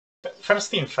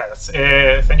first thing first,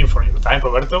 thank you for your time,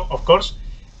 Roberto, of course.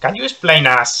 Can you explain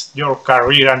us your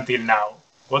career until now?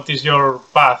 What is your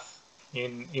path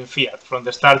in Fiat from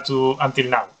the start to until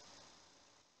now?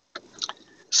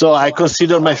 So I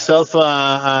consider myself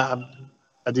a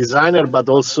designer, but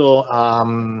also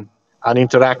an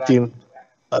interacting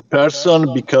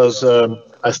person, because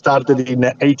I started in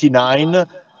 '89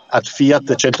 at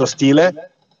Fiat Centro Stile,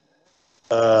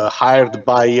 hired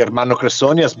by Ermanno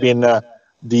Cressoni, has been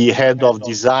the head of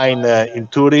design in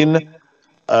Turin.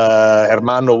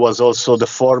 Ermanno was also the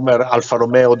former Alfa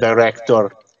Romeo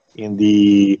director in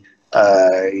the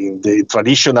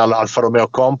traditional Alfa Romeo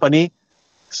company.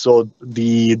 So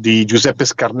the Giuseppe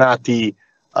Scarnati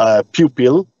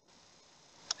pupil.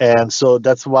 And so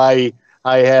that's why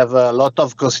I have a lot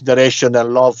of consideration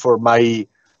and love for my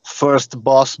first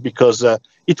boss, because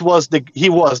he was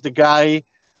the guy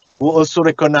who also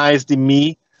recognized in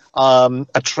me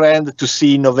a trend to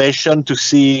see innovation, to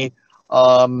see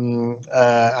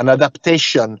an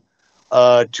adaptation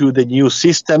to the new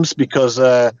systems, because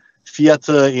Fiat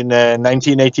in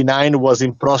 1989 was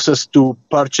in process to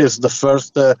purchase the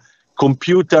first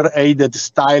computer-aided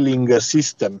styling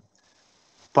system,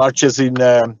 purchased in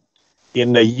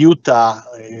Utah,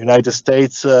 United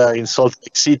States, in Salt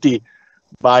Lake City,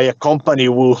 by a company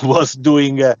who was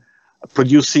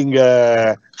producing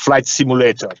a flight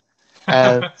simulator.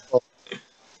 And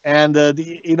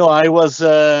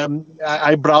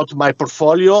I brought my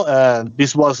portfolio, and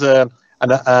this was an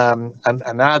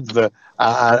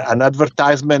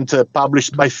advertisement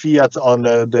published by Fiat on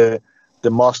the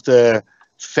most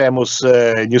famous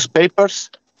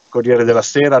newspapers, Corriere della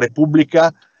Sera,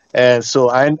 Repubblica, and so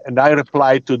I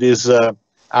replied to this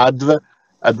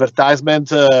advertisement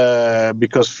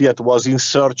because Fiat was in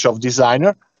search of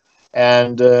designer,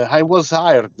 and I was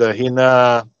hired in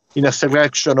a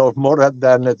selection of more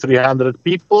than 300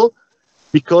 people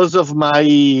because of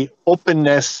my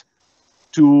openness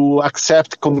to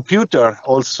accept computer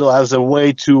also as a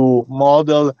way to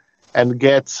model and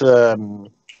get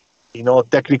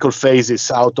technical phases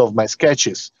out of my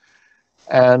sketches.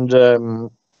 And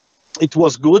it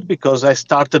was good because I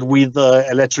started with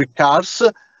electric cars,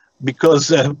 because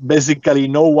basically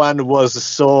no one was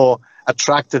so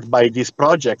attracted by these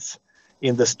projects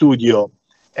in the studio.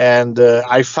 And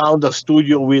I found a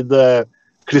studio with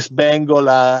Chris Bengal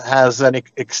as an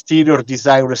exterior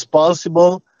design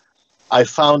responsible. I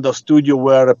found a studio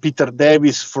where Peter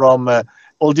Davis from,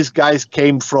 all these guys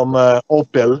came from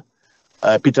Opel.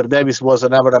 Peter Davis was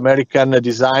another American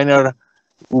designer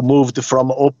who moved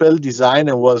from Opel Design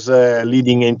and was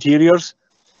leading interiors.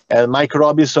 And Mike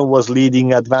Robinson was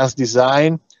leading advanced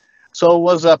design. So it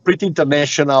was a pretty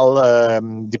international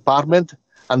department.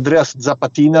 Andreas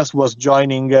Zapatinas was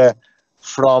joining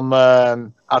from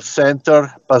Art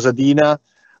Center, Pasadena,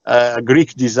 a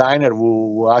Greek designer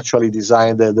who actually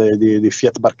designed the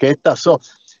Fiat Barchetta. So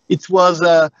it was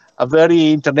a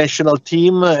very international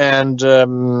team and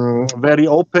very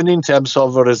open in terms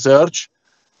of research.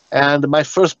 And my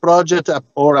first project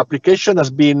or application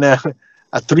has been a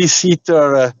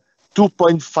three-seater,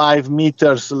 2.5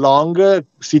 meters long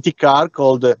city car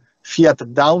called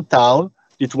Fiat Downtown.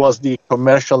 It was the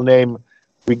commercial name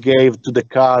we gave to the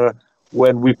car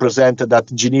when we presented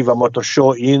at Geneva Motor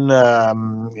Show in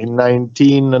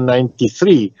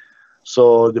 1993.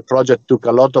 So the project took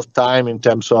a lot of time in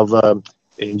terms of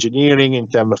engineering, in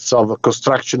terms of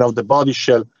construction of the body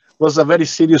shell. It was a very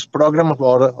serious program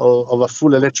of a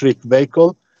full electric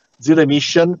vehicle, zero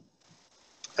emission,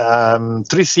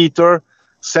 three-seater,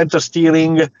 center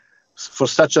steering. For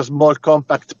such a small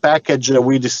compact package,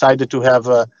 we decided to have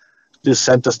this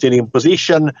center steering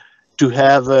position, to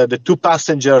have the two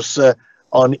passengers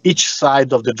on each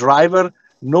side of the driver,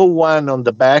 no one on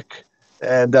the back.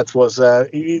 And that was,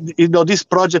 this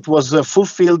project was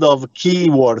fulfilled of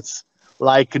keywords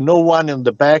like no one on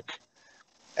the back,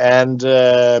 and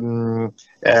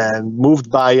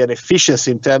moved by an efficiency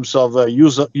in terms of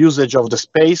usage of the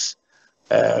space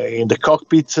in the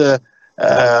cockpit at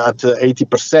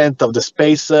 80% of the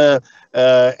space,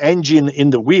 engine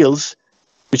in the wheels,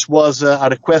 which was a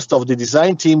request of the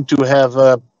design team to have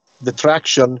the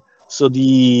traction, so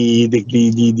the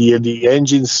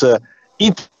engines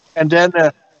and then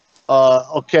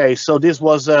so this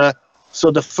was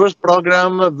so the first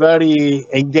program, very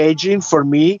engaging for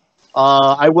me.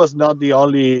 I was not the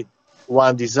only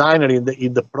one designer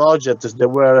in the project. There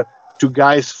were two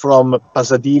guys from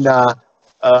Pasadena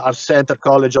Art Center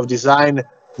College of Design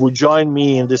who joined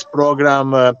me in this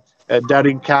program.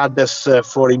 Darren Cades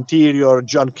for interior,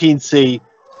 John Kinsey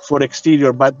for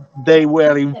exterior, but they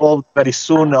were involved very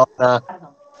soon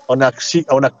on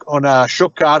on a show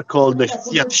car called the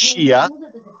Fiat Scia.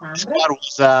 This car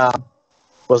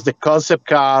was the concept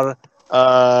car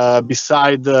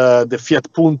beside the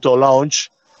Fiat Punto launch,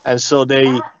 and so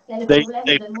they this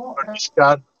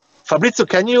car. Fabrizio,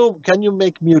 can you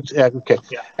make mute? Okay.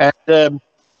 Yeah.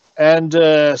 And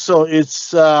so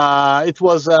it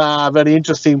was a very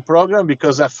interesting program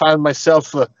because I found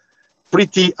myself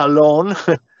pretty alone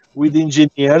with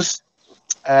engineers,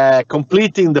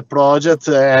 completing the project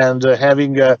and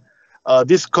having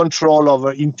this control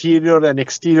over interior and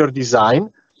exterior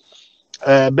design.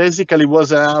 Basically, it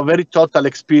was a very total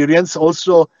experience,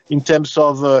 also in terms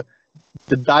of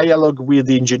the dialogue with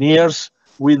the engineers,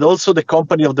 with also the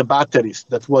company of the batteries.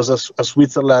 That was a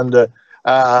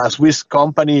Swiss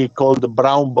company called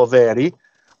Braun Boveri.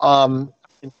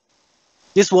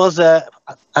 This was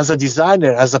as a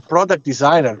designer, as a product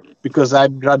designer, because I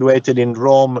graduated in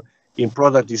Rome in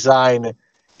product design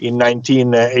in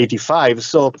 1985.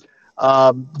 So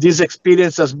this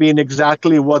experience has been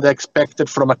exactly what I expected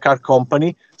from a car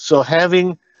company. So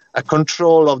having a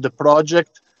control of the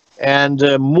project and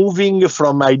moving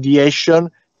from ideation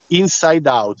inside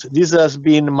out. This has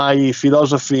been my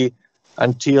philosophy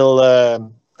until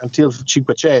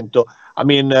 500. I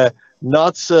mean,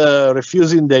 not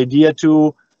refusing the idea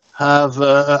to have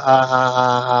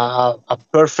a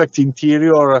perfect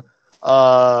interior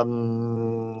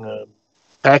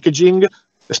packaging,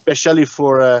 especially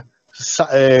for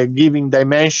giving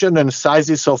dimension and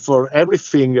sizes of for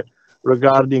everything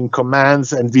regarding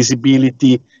commands and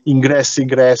visibility, ingress,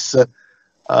 egress.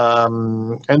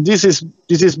 And this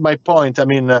is my point. I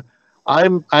mean,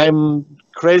 I'm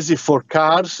crazy for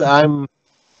cars. I'm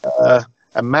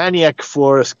a maniac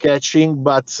for sketching,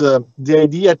 but the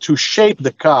idea to shape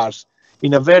the cars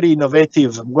in a very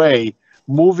innovative way,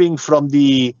 moving from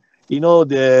the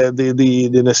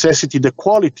necessity, the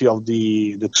quality of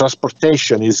the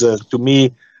transportation is to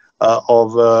me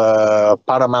of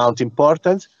paramount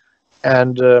importance,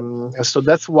 and so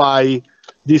that's why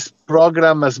this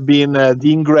program has been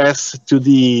the ingress to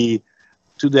the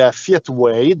Fiat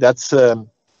way. That's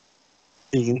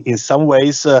in some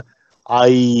ways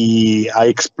I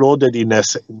exploded in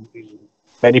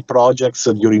many projects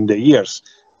during the years,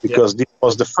 because this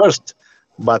was the first,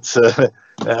 but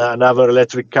another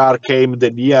electric car came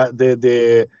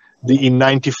in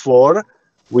 '94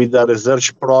 with a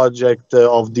research project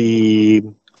of the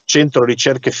Centro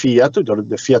Ricerche Fiat,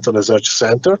 the Fiat Research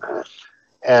Center.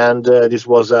 And this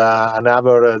was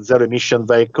another zero-emission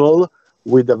vehicle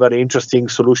with a very interesting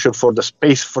solution for the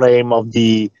space frame of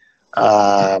the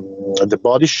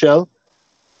body shell,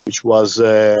 which was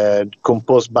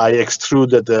composed by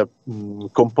extruded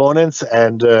components,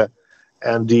 and the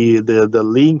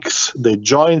links, the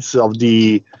joints of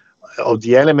the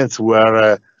elements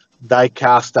were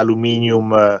die-cast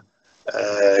aluminum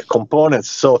components.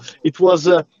 So it was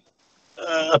a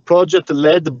project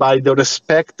led by the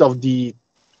respect of the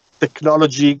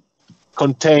technology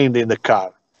contained in the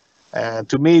car. And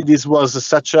to me, this was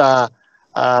such a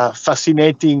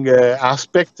fascinating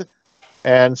aspect.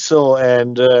 And so,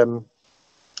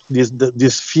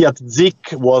 this Fiat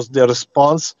Zik was the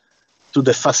response to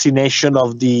the fascination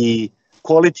of the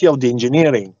quality of the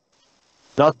engineering,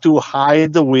 not to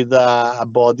hide with a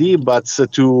body, but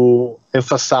to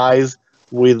emphasize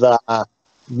with a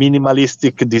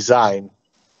minimalistic design.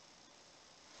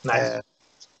 Nice.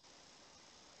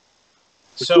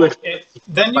 So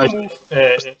then you move.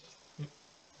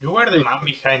 You were the man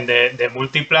behind the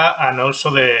Multipla and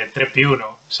also the 3+1,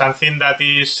 something that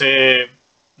is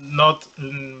not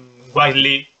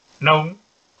widely known,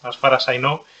 as far as I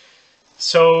know.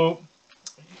 So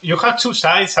you have two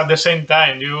sides at the same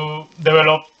time. You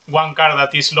develop one car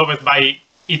that is loved by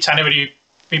each and every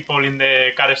people in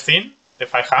the car scene, the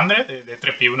 500, the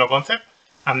 3+1 concept,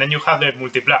 and then you have the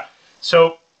Multipla.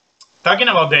 So talking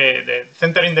about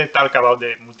centering the talk about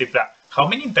the Multipla, how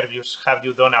many interviews have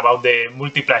you done about the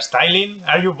Multipla styling?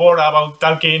 Are you bored about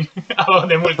talking about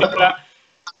the Multipla?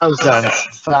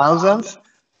 Thousands,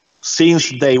 since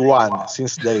day one.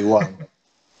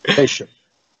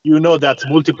 You know that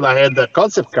Multipla had the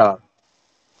concept car,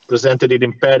 presented it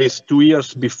in Paris 2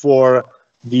 years before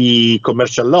the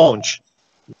commercial launch.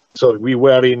 So we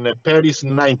were in Paris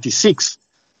 '96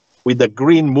 with the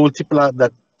green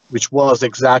Multipla, which was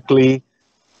exactly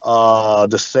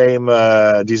the same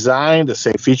design, the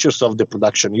same features of the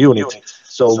production unit.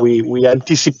 So we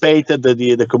anticipated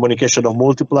the communication of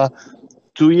Multipla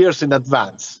 2 years in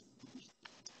advance.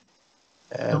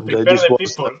 And to prepare the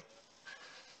people.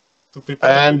 To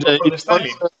prepare the people for the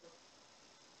styling.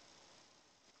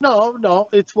 No,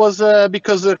 it was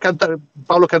because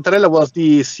Paolo Cantarella was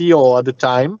the CEO at the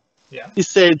time, Yeah. He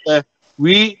said,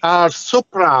 we are so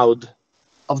proud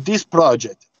of this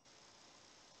project.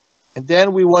 And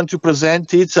then we want to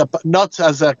present it, not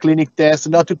as a clinic test,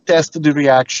 not to test the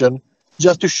reaction,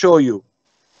 just to show you.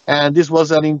 And this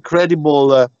was an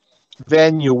incredible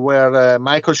venue where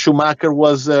Michael Schumacher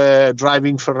was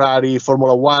driving Ferrari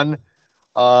Formula One.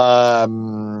 Carla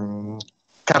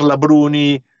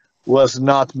Bruni was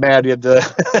not married.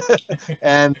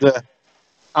 And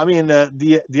I mean,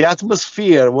 the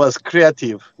atmosphere was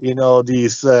creative. You know,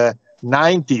 these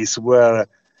 90s were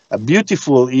a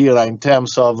beautiful era in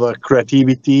terms of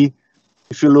creativity.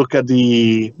 If you look at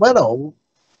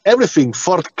everything,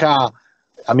 Ford car,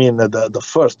 I mean, the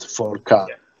first Ford car,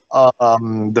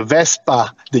 the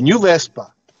Vespa, the new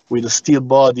Vespa with a steel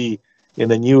body in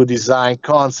a new design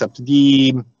concept,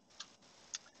 even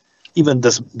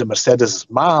the Mercedes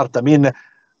Smart. I mean,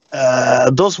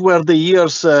 those were the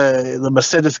years, the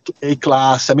Mercedes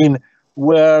A-Class, I mean,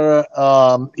 where,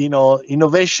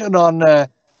 innovation on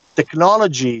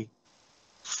technology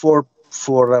for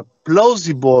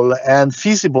plausible and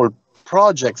feasible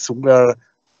projects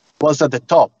was at the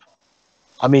top.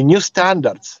 I mean, new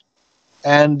standards.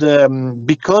 And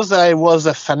because I was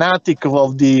a fanatic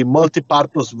of the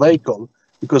multi-purpose vehicle,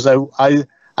 because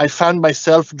I found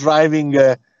myself driving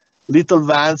little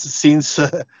vans since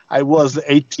I was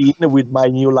 18 with my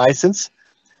new license,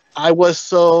 I was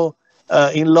so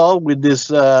in love with this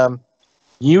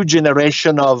new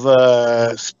generation of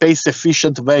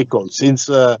space-efficient vehicles, since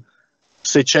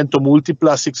 600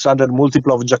 Multipla, 600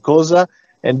 Multipla of Giacosa,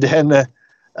 and then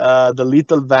the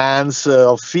little vans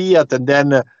of Fiat, and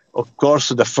then, of course,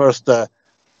 the first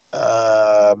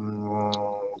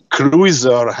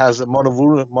cruiser has a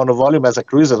monovolume as a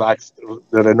cruiser, like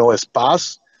the Renault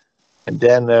Espace, and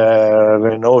then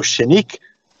Renault Scenic,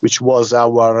 which was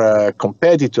our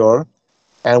competitor.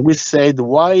 And we said,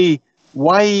 why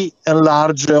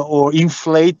enlarge or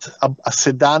inflate a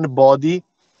sedan body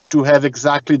to have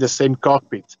exactly the same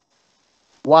cockpit?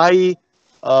 Why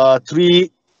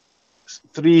three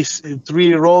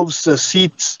rows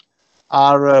seats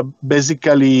are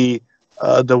basically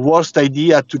the worst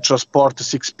idea to transport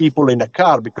 6 people in a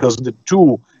car, because the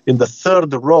 2 in the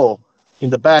third row in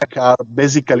the back are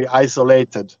basically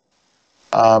isolated.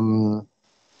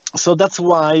 So that's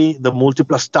why the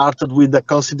Multipla started with the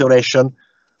consideration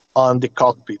on the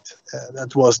cockpit.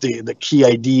 That was the key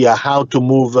idea, how to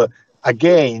move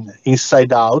again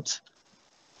inside out.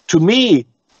 To me,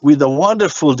 with a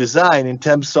wonderful design in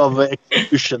terms of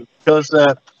execution, because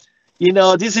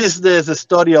this is the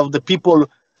story of the people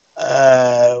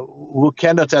who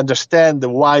cannot understand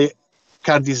why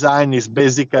car design is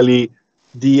basically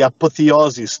the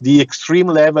apotheosis, the extreme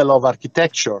level of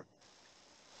architecture.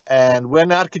 And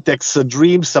when architects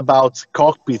dreams about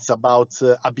cockpits, about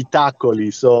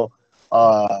abitacoli, so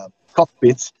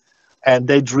cockpits, and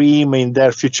they dream in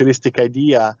their futuristic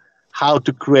idea how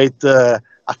to create a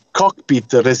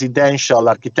cockpit residential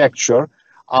architecture,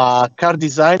 car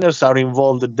designers are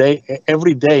involved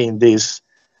every day in this,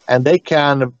 and they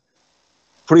can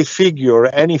prefigure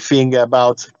anything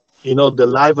about the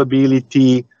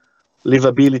livability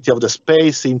of the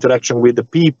space, interaction with the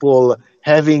people,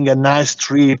 having a nice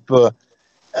trip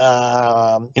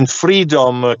in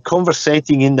freedom,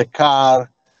 conversating in the car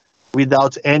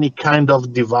without any kind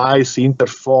of device,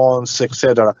 interphones,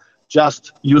 etc.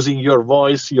 Just using your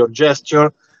voice, your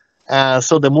gesture.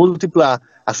 So the Multipla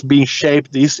has been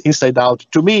shaped this inside out.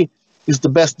 To me, is the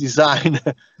best design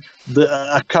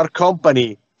a car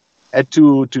company had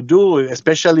to do,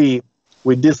 especially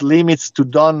with these limits to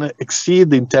don't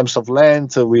exceed in terms of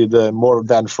length with more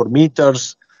than 4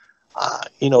 meters.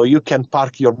 You can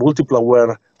park your Multipla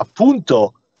where a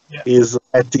Punto is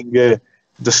letting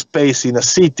the space in a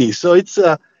city. So it's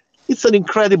an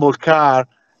incredible car.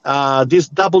 This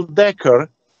double-decker,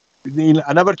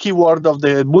 another keyword of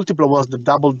the Multipla was the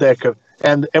double-decker,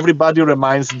 and everybody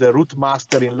reminds the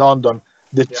Routemaster in London,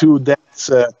 the 2-decks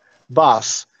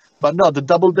bus. But no, the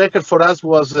double-decker for us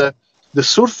was the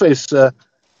surface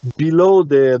below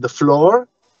the floor,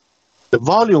 the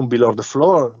volume below the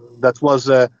floor. That was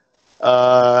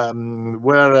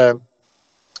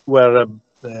where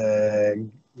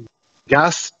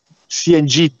gas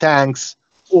CNG tanks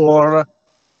or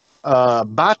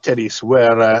batteries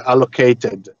were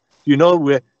allocated.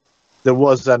 There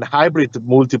was an hybrid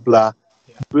Multipla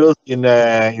built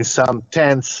in some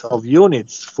tens of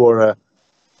units for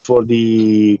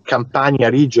the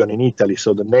Campania region in Italy,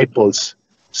 so the Naples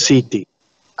city.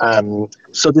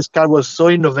 So this car was so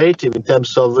innovative in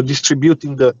terms of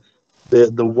distributing the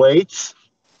weights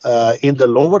in the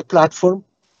lower platform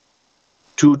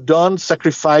to don't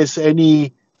sacrifice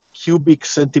any cubic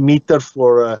centimeter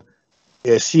for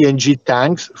CNG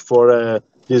tanks for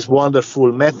this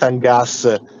wonderful methane gas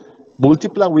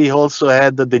Multipla. We also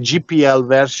had the GPL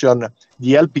version,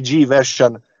 the LPG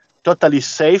version, totally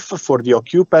safe for the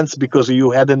occupants because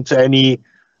you hadn't any,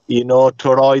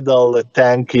 toroidal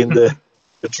tank in the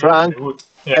trunk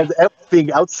and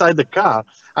everything outside the car.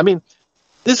 I mean,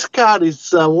 this car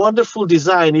is a wonderful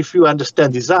design if you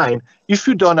understand design. If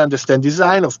you don't understand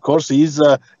design, of course, is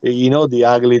the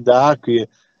ugly duck.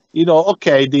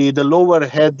 Okay, the lower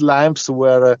headlamps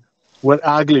were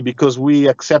ugly because we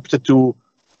accepted to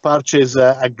purchase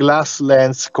a glass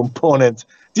lens component.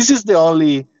 This is the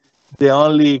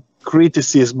only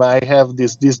criticism I have.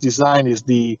 This design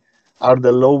are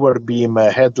the lower beam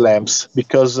headlamps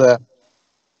because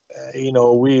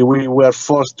we were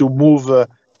forced to move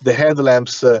the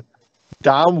headlamps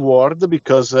downward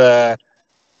because the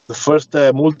first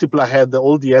Multipla had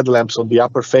all the headlamps on the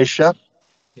upper fascia.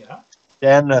 Yeah.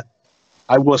 Then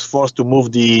I was forced to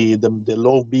move the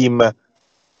low beam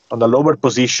on the lower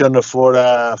position for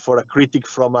a critic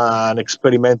from an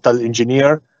experimental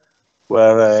engineer,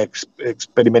 where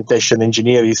experimentation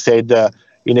engineer, he said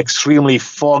in extremely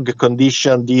fog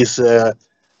condition this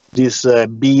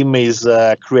beam is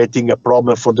creating a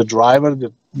problem for the driver.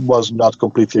 That was not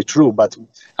completely true, but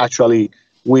actually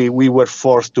we were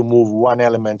forced to move one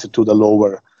element to the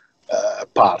lower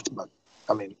part. But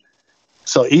I mean,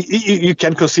 so you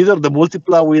can consider the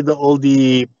Multipla with all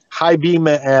the high beam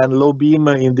and low beam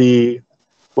in the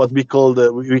what we call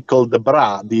the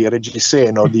bra, the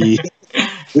reggiseno, the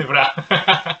bra.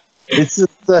 It's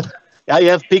I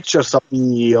have pictures of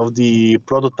the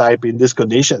prototype in these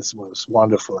conditions. It was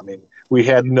wonderful. I mean, we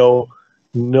had no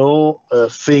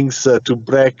things to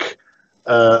break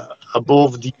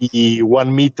above the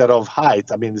 1 meter of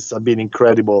height. I mean, it's been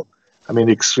incredible. I mean,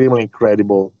 extremely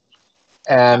incredible.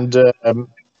 And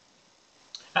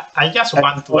I just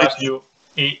want to ask you,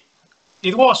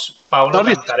 it was Paolo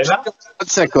Cantarella? 1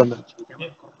 second. Yeah.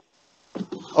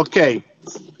 Okay,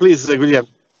 please, William.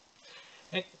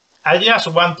 I just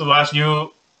want to ask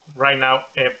you right now,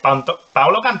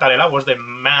 Paolo Cantarella was the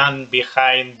man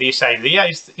behind this idea.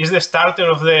 Is the starter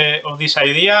of this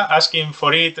idea asking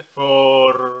for it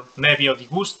for Nevio Di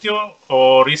Giusto,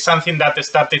 or is something that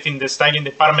started in the styling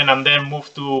department and then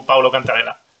moved to Paolo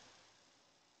Cantarella?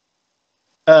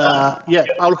 Yeah,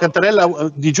 Paolo Cantarella.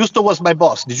 Di Giusto was my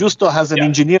boss. Di Giusto, as an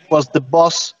engineer, was the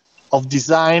boss of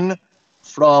design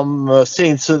from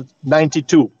since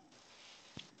 '92.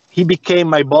 He became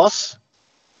my boss.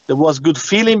 There was good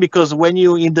feeling because when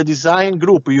you in the design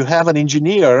group, you have an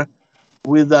engineer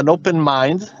with an open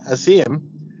mind as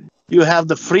him. You have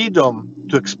the freedom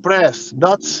to express.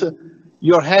 Not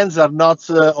your hands are not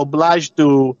obliged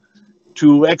to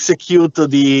execute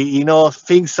the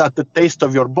things at the taste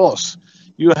of your boss.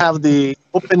 You have the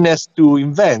openness to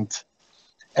invent.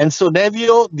 And so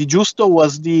Nevio Di Giusto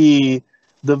was the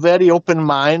very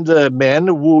open-mind man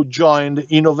who joined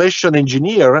innovation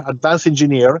engineer, advanced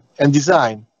engineer, and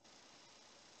design.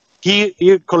 He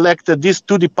collected these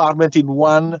two departments in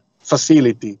one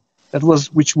facility,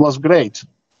 which was great.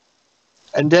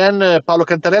 And then Paolo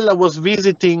Cantarella was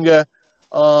visiting the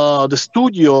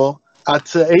studio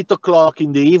at 8 o'clock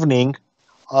in the evening,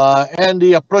 and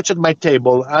he approached my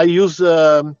table. I use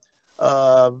a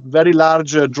very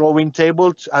large drawing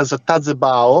table as a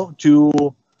tazebao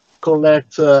to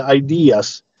collect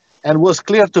ideas, and was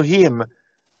clear to him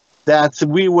that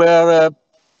we were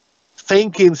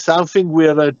thinking something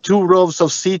with 2 rows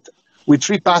of seats with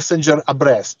 3 passengers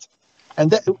abreast.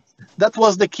 And that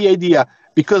was the key idea,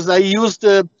 because I used,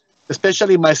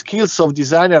 especially my skills of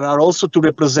designer are also to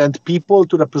represent people,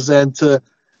 to represent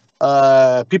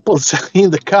people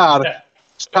in the car,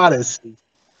 transparency.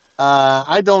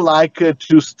 I don't like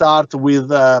to start with,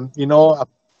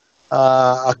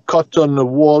 a cotton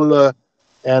wool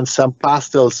and some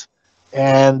pastels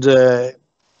and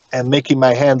making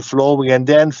my hand flowing and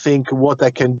then think what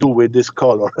I can do with this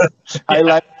color.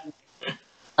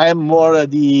 I'm more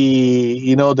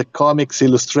the comics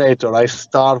illustrator. I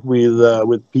start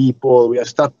with people. I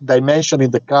start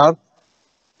dimensioning the car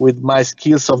with my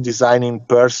skills of designing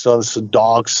persons,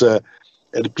 dogs, the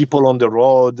people on the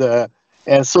road.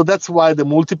 And so that's why the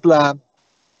Multipla,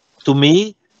 to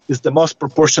me, is the most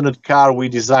proportionate car we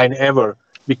design ever,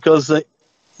 because it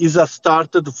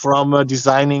started from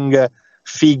designing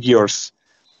figures.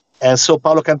 And so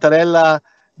Paolo Cantarella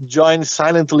joined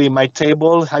silently my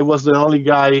table. I was the only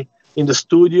guy in the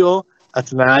studio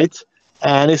at night.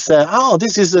 And he said, oh,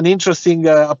 this is an interesting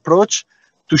approach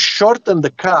to shorten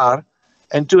the car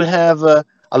and to have a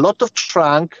lot of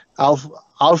trunk, half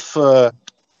 500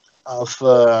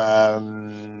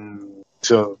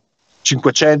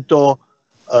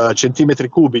 centimetri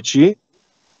cubici,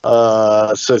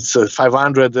 so it's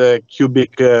 500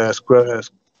 cubic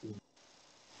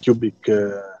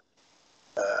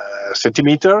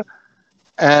centimeter,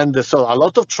 and so a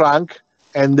lot of trunk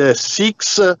and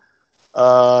 6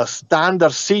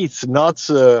 standard seats, not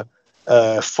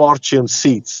fortune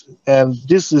seats. And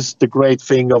this is the great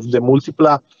thing of the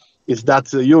Multipla, is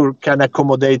that you can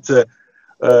accommodate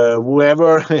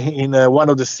whoever in one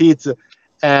of the seats,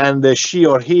 and she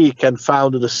or he can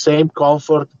find the same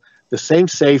comfort, the same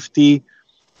safety,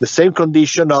 the same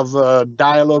condition of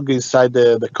dialogue inside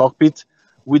the cockpit,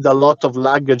 with a lot of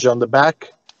luggage on the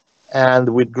back, and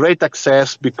with great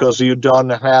access, because you don't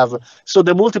have... So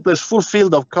the Multipla is full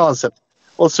field of concept.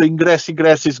 Also, ingress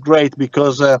is great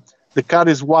because the car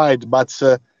is wide, but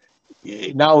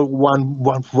now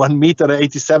 1 meter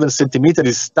 87 centimeter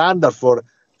is standard for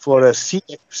a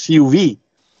CUV.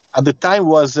 At the time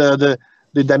was the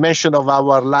dimension of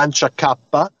our Lancia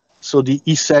Kappa, so the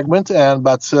E segment,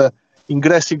 but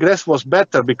ingress was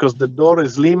better because the door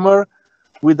is slimmer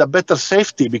with a better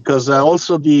safety, because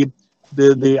also the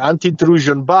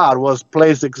anti-intrusion bar was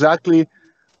placed exactly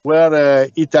where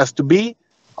it has to be.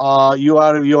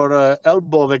 Your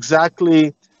elbow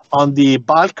exactly on the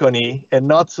balcony, and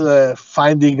not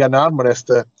finding an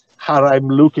armrest. How I'm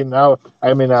looking now,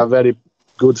 I'm in a very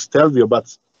good Stelvio,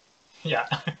 but yeah,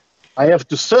 I have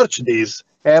to search this.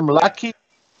 I'm lucky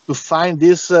to find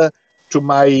this to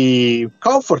my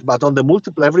comfort, but on the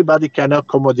Multipla, everybody can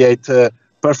accommodate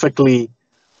perfectly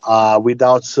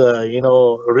without,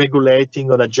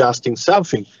 regulating or adjusting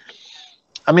something.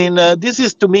 I mean, this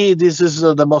is, to me, this is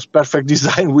the most perfect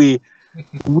design. We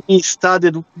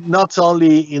studied not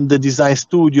only in the design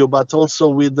studio, but also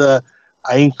with an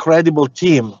incredible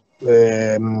team.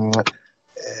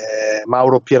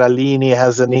 Mauro Pierallini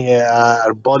has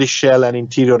a body shell and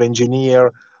interior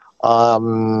engineer.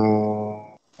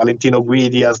 Valentino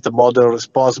Guidi as the model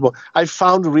responsible. I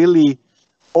found really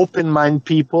open-minded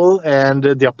people, and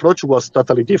the approach was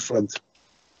totally different.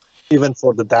 Even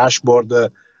for the dashboard,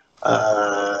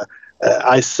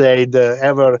 I said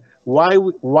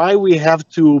why we have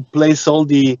to place all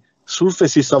the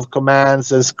surfaces of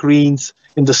commands and screens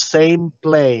in the same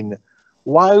plane?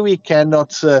 Why we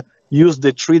cannot use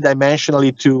the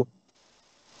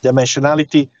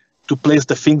dimensionality to place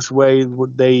the things where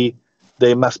they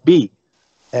must be?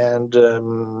 And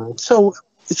so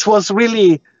it was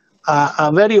really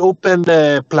a very open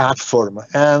platform,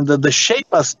 and the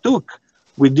shape us took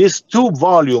with these 2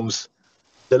 volumes.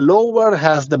 The lower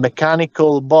has the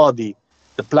mechanical body,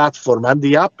 the platform, and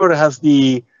the upper has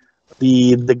the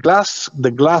glass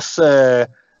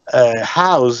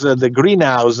house, the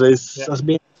greenhouse. Has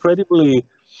been incredibly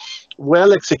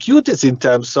well executed in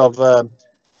terms of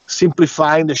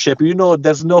simplifying the shape.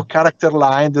 There's no character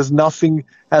line. There's nothing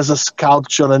as a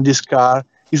sculpture in this car.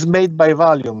 It's made by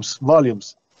volumes,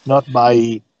 not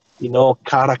by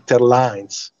character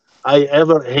lines. I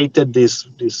ever hated this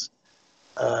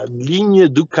ligne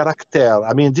du caractère.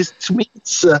 I mean, this to me,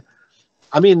 it's.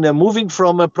 Moving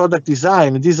from a product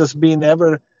design, this has been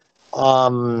ever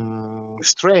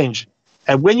strange.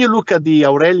 And when you look at the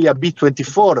Aurelia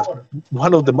B24,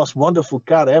 one of the most wonderful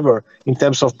car ever in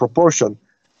terms of proportion,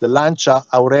 the Lancia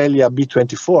Aurelia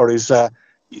B24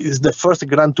 is the first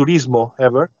Gran Turismo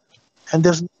ever, and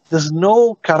there's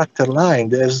no character line.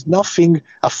 There's nothing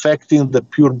affecting the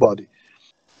pure body.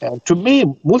 And to me,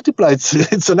 Multipla,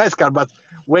 it's a nice car, but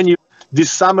when this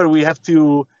summer we have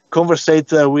to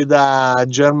conversate with a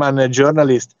German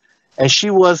journalist, and she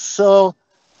was so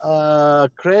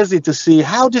crazy to see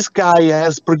how this guy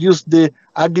has produced the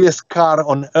ugliest car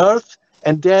on earth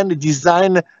and then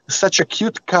design such a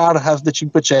cute car as the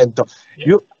 500.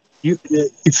 Yeah.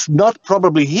 It's not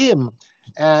probably him.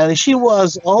 And she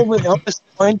was always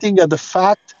pointing at the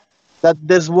fact that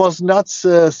there was not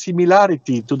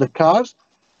similarity to the cars.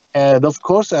 And of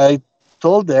course, I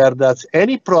told her that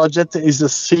any project is a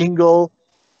single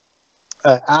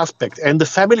aspect, and the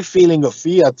family feeling of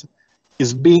Fiat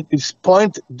is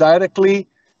point directly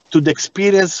to the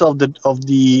experience of the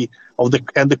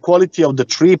and the quality of the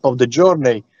trip, of the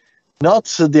journey, not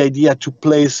the idea to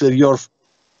place your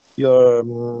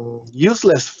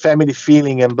useless family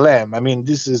feeling emblem. I mean,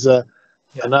 this is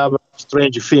another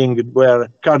strange thing where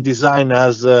car design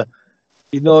has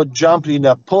jumped in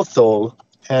a pothole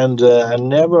and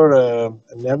never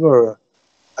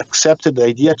accepted the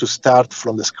idea to start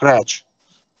from the scratch.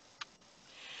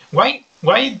 Why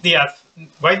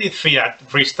did Fiat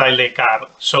restyle the car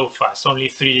so fast, only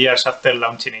 3 years after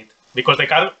launching it? Because the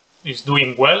car is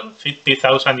doing well,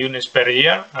 50,000 units per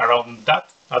year, around that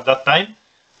at that time,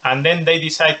 and then they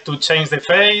decide to change the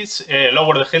face,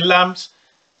 lower the headlamps,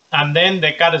 and then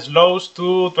the car slows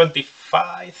to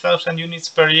 25,000 units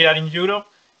per year in Europe.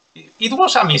 It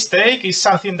was a mistake. It's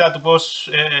something that was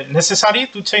necessary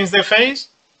to change the phase.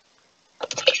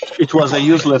 It was a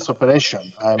useless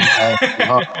operation. I'm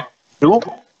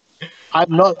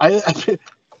not.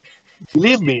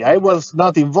 Believe me, I was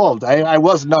not involved. I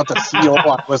was not a CEO.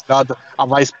 I was not a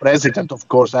vice president. Of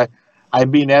course,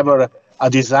 I've been ever a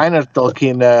designer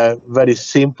talking very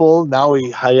simple. Now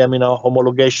I am in a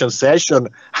homologation session.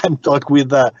 I'm talking with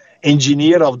the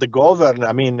engineer of the government.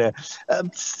 I mean,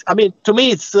 to me,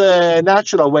 it's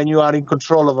natural when you are in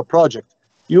control of a project.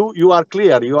 You are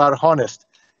clear. You are honest.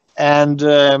 And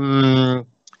the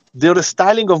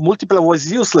restyling of Multipla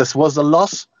was useless. Was a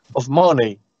loss of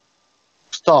money.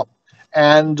 Stop.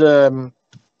 And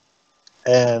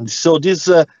so this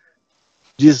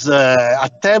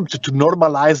attempt to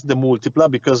normalize the Multipla,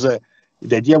 because the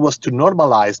idea was to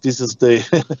normalize. This is the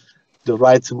the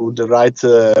right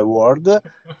word,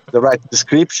 the right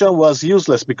description, was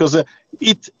useless because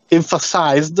it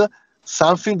emphasized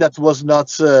something that was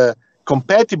not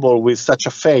compatible with such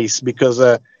a face, because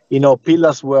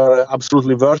pillars were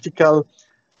absolutely vertical,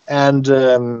 and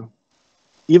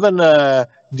even the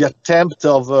attempt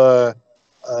of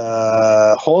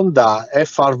Honda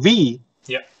FRV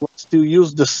was to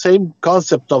use the same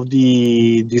concept of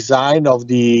the design of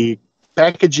the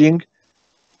packaging,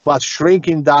 but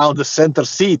shrinking down the center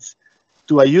seats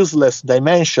to a useless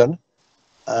dimension,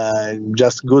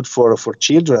 just good for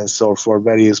children or for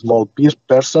very small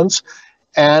persons,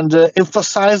 and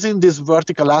emphasizing this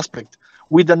vertical aspect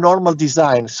with a normal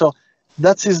design. So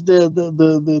that is the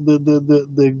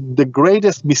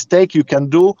greatest mistake you can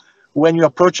do when you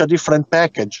approach a different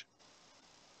package.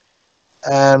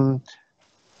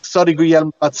 Sorry,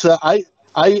 Guillermo, but I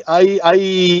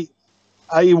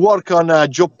work on a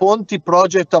Gio Ponti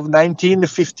project of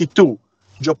 1952.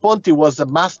 Gio Ponti was a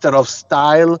master of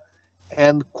style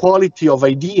and quality of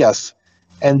ideas,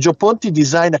 and Gio Ponti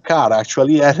designed a car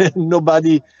actually, and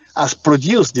nobody has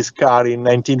produced this car in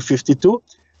 1952.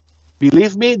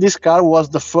 Believe me, this car was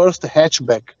the first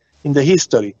hatchback in the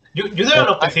history. You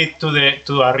developed it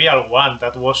to a real one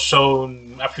that was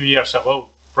shown a few years ago,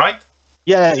 right?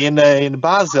 Yeah, in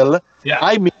Basel,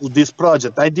 I made this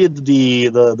project. I did the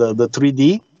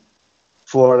 3D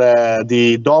for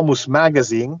the Domus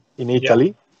magazine in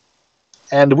Italy,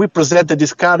 and we presented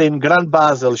this car in Grand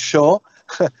Basel show.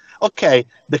 Okay,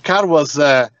 the car was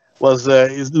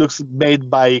it looks made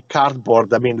by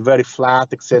cardboard. I mean, very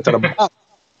flat, etc. But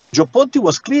Gio Ponti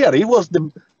was clear. He was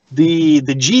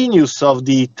the genius of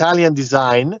the Italian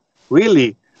design,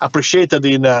 really appreciated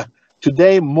in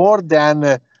today more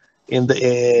than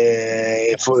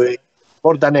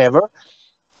more than ever.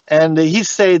 And he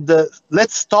said,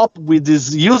 let's stop with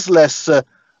these useless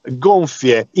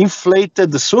gonfie,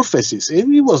 inflated surfaces.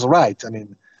 And he was right. I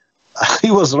mean,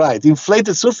 he was right.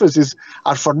 Inflated surfaces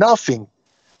are for nothing.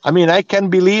 I mean, I can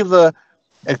believe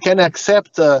and can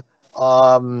accept, a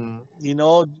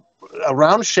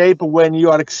round shape when you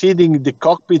are exceeding the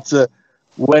cockpit,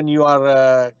 when you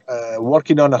are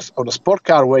working on a sport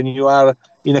car, when you are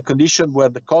in a condition where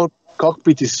the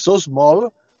cockpit is so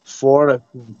small for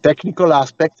technical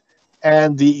aspect,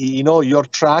 and your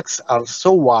tracks are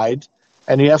so wide,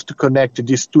 and you have to connect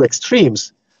these two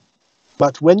extremes.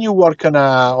 But when you work on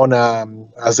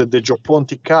the Gio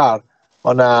Ponti car,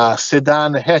 on a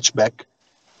sedan hatchback,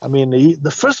 I mean,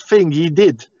 the first thing he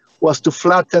did was to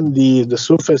flatten the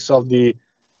surface of the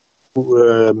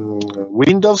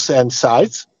windows and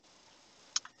sides.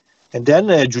 And then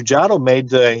Giugiaro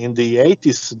made in the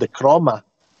 80s the Chroma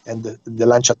and the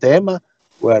Lanciatema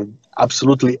were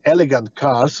absolutely elegant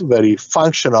cars, very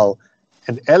functional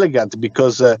and elegant,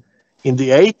 because in the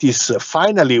 80s,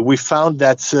 finally, we found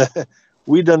that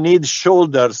we don't need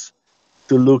shoulders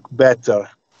to look better.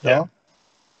 Yeah. No?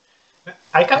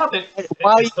 I cannot...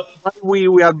 Why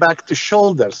we are back to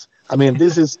shoulders? I mean,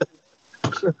 this is...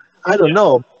 I don't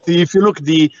know. If you look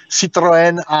the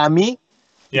Citroën Ami,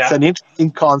 it's an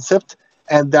interesting concept,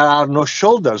 and there are no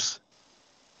shoulders.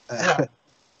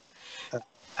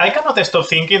 I cannot stop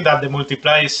thinking that the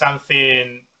Multipla is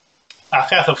something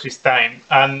ahead of its time.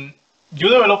 And you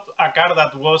developed a car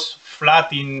that was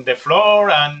flat in the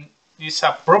floor and is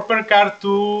a proper car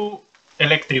to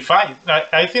electrify.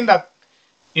 I think that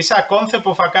it's a concept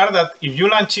of a car that if you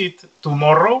launch it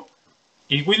tomorrow,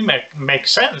 it will make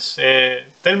sense.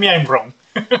 Tell me I'm wrong.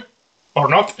 Or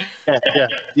not.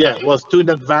 Yeah. It was too in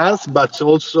advance, but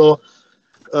also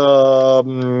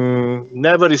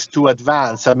never is too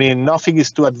advanced. I mean, nothing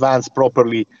is too advanced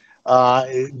properly.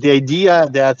 The idea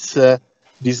that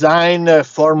design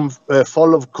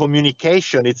follow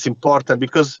communication, it's important,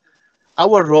 because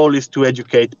our role is to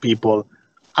educate people.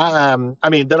 I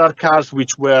mean, there are cars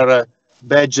which were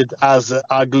badged as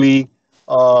ugly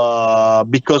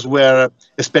because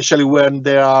especially when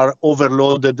they are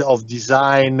overloaded of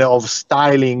design, of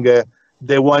styling,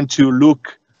 they want to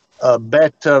look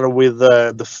better with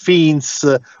the fins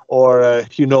or,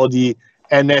 the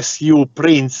NSU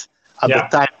prints. At the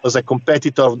time was a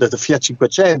competitor of the Fiat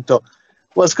 500,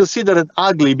 was considered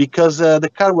ugly because the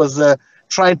car was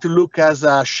trying to look as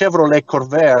a Chevrolet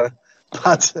Corvair,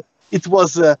 but it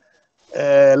was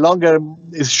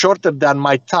shorter than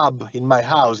my tub in my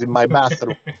house, in my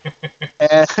bathroom.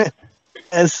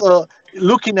 And so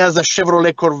looking as a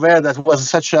Chevrolet Corvair, that was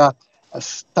such a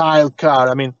style car.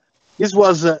 I mean, this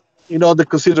was, they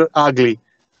considered ugly.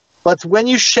 But when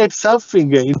you shape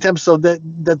something in terms of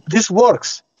that this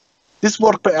works. This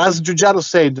work, as Giugiaro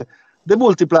said, the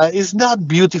Multipla is not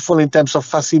beautiful in terms of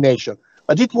fascination,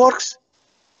 but it works.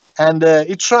 And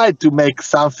it tried to make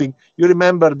something. You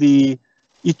remember the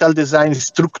Ital Design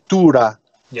Struttura.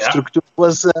 Yeah. Struttura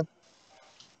was,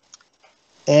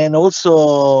 and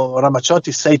also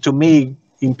Ramaciotti said to me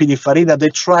in Pininfarina, they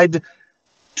tried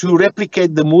to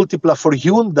replicate the Multipla for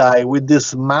Hyundai with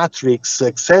this matrix,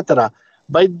 etc.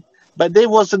 But they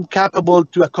wasn't capable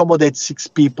to accommodate 6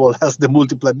 people as the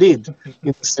Multipla did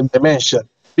in the same dimension,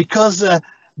 because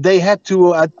they had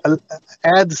to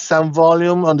add some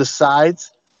volume on the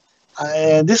sides.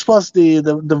 And this was the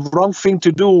wrong thing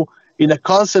to do in a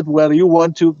concept where you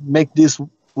want to make this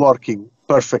working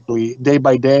perfectly day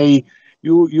by day.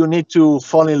 You need to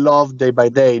fall in love day by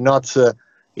day, not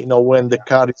when the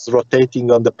car is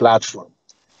rotating on the platform.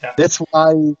 Yeah. That's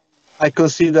why I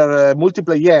consider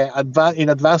Multipla, in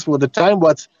advance for the time,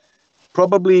 but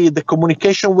probably the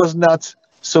communication was not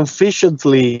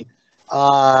sufficiently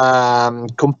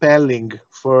compelling.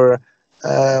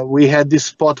 We had this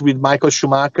spot with Michael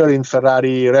Schumacher in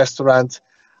Ferrari restaurant.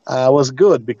 Was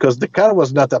good because the car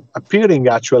was not appearing.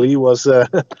 Actually,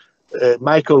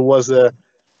 Michael was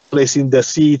placing the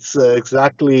seats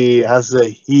exactly as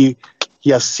he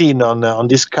has seen on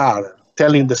this car,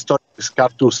 telling the story of this car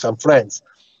to some friends.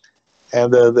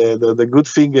 And the good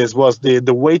thing was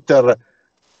the waiter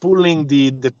pulling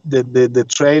the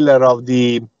trailer of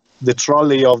the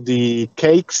trolley of the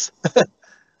cakes.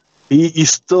 he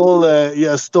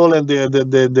has stolen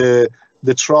the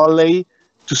trolley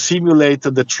to simulate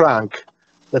the trunk.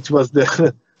 That was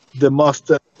the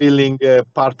most appealing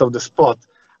part of the spot.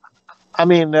 I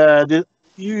mean,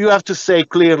 you have to say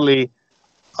clearly,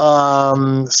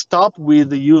 stop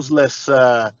with the useless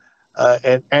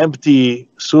and empty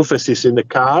surfaces in the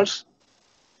cars.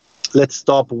 Let's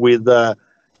stop with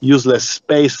useless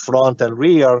space front and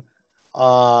rear.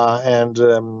 And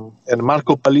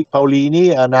Marco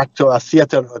Paolini, a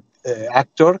theater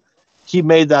actor, he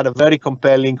made that a very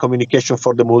compelling communication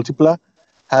for the Multipla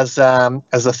as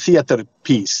a theater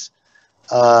piece.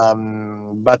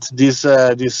 But this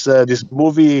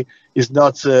movie is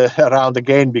not around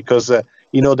again because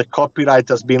the copyright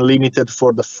has been limited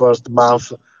for the first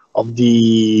month of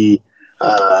the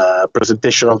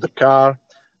presentation of the car.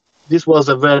 This was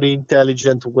a very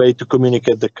intelligent way to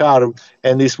communicate the car,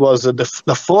 and this was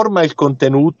the forma, il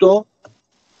contenuto,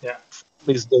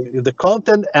 is the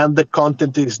content, and the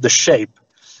content is the shape.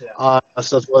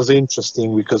 So it was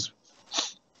interesting because...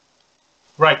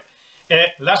 Right.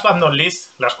 Last but not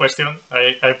least, last question,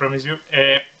 I promise you.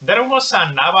 There was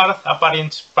an Abarth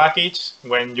appearance package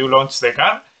when you launched the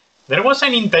car. There was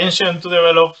an intention to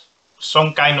develop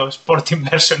some kind of sporting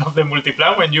version of the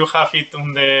Multipla when you have it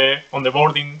on the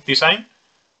boarding design,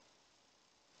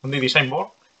 on the design board?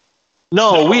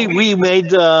 No, we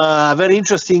made a very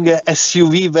interesting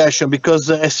SUV version because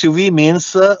SUV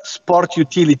means sport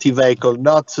utility vehicle,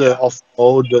 not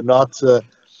off-road, not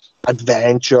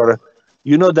adventure.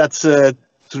 You know that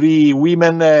 3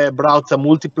 women brought a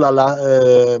Multipla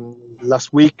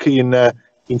last week in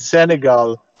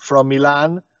Senegal from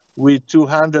Milan with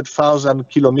 200,000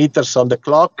 kilometers on the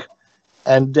clock,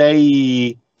 and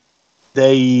they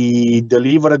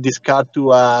delivered this car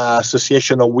to an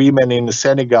association of women in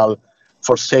Senegal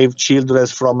for save children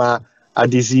from a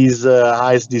disease,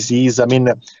 eyes disease. I mean,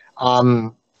 there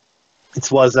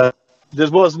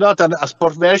was not a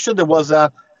sport version. There was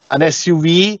an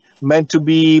SUV meant to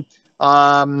be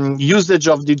usage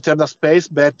of the internal space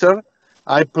better.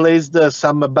 I placed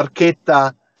some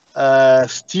Barchetta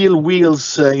steel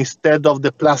wheels instead of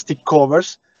the plastic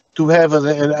covers to have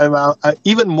an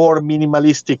even more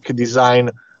minimalistic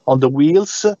design on the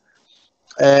wheels.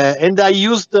 And I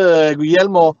used,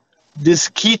 Guglielmo, this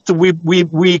kit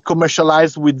we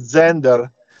commercialized with Zender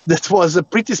that was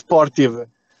pretty sportive.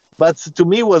 But to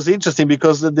me was interesting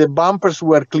because the bumpers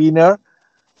were cleaner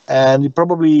and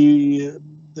probably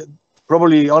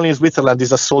only in Switzerland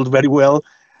is sold very well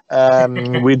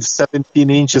with 17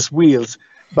 inches wheels.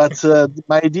 But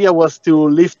my idea was to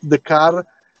lift the car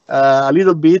a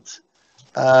little bit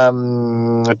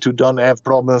to don't have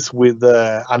problems with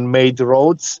unmade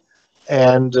roads,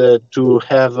 and to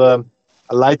have a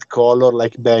light color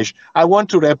like beige. I want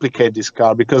to replicate this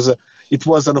car because it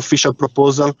was an official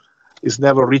proposal. It's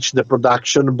never reached the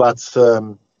production, but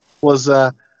was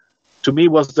to me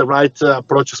was the right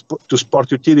approach to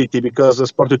sport utility, because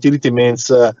sport utility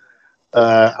means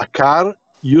a car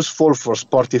useful for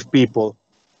sportive people.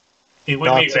 It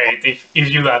would be great if you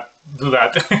do that.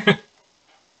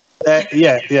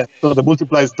 Yeah. So the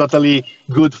Multipla is totally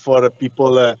good for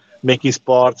people making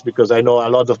sports, because I know a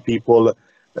lot of people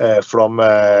from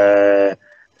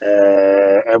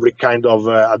every kind of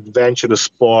adventurous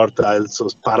sport, also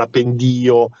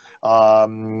parapendio,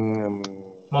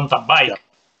 mountain bike,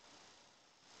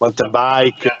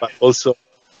 but also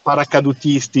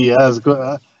paracadutisti,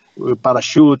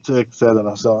 parachute,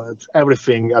 etc. So it's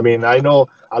everything. I mean, I know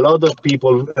a lot of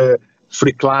people,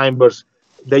 free climbers,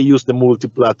 they use the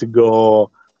Multipla to go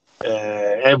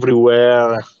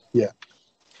everywhere. Yeah.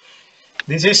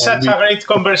 This is such a great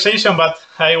conversation, but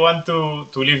I want to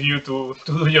leave you to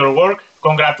do your work.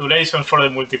 Congratulations for the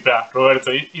Multipla,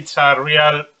 Roberto. It's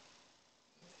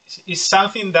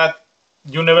something that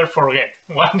you never forget.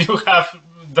 Once you have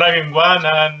driving one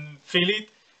and feel it,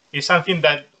 it's something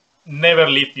that never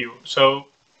leave you. So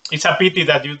it's a pity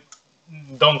that you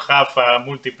don't have a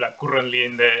Multipla currently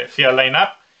in the Fiat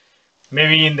lineup.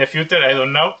 Maybe in the future, I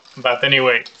don't know. But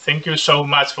anyway, thank you so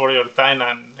much for your time,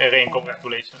 and again,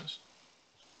 congratulations.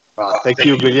 Thank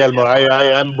you, Guillermo. I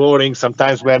am boring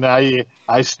sometimes when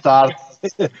I start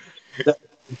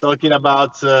talking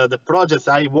about the projects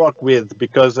I work with,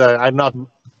 because I'm not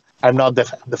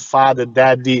the father,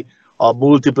 daddy of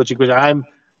Multipla. I'm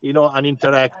an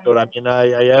interactor. I mean,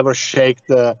 I ever shake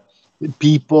the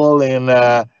people in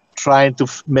trying to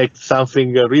make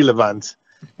something relevant,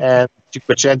 and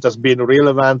 500 has been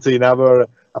relevant in our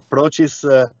approaches.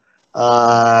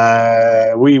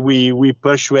 We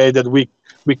persuaded,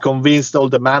 we convinced all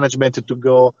the management to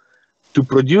go to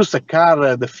produce a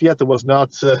car. The Fiat was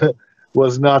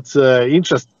not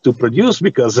interested to produce,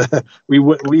 because we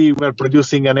were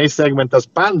producing an A segment as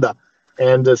Panda,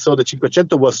 and so the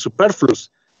 500 was superfluous,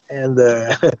 and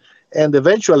and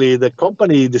eventually the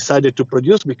company decided to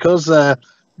produce, because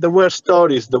there were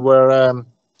stories, there were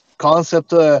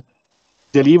concepts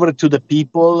delivered to the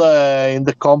people in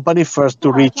the company first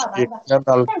to reach the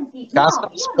external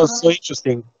customers. It was so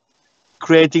interesting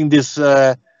creating this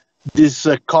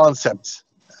concepts,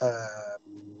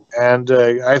 and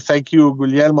I thank you,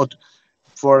 Guillermo,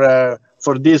 for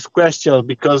these questions,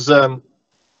 because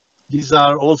these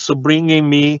are also bringing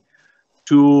me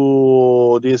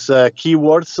to these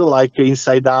keywords like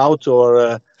inside out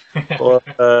or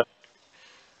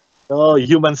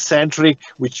human centric,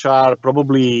 which are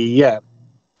probably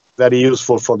very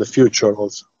useful for the future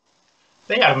also.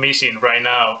 They are missing right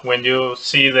now when you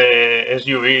see the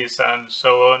SUVs and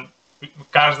so on,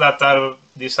 cars that are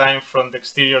designed from the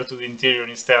exterior to the interior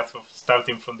instead of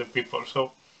starting from the people.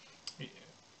 So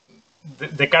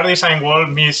the car design world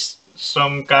misses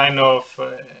some kind of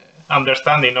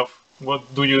understanding of what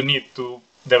do you need to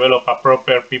develop a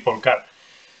proper people car.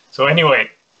 So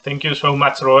anyway, thank you so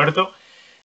much, Roberto.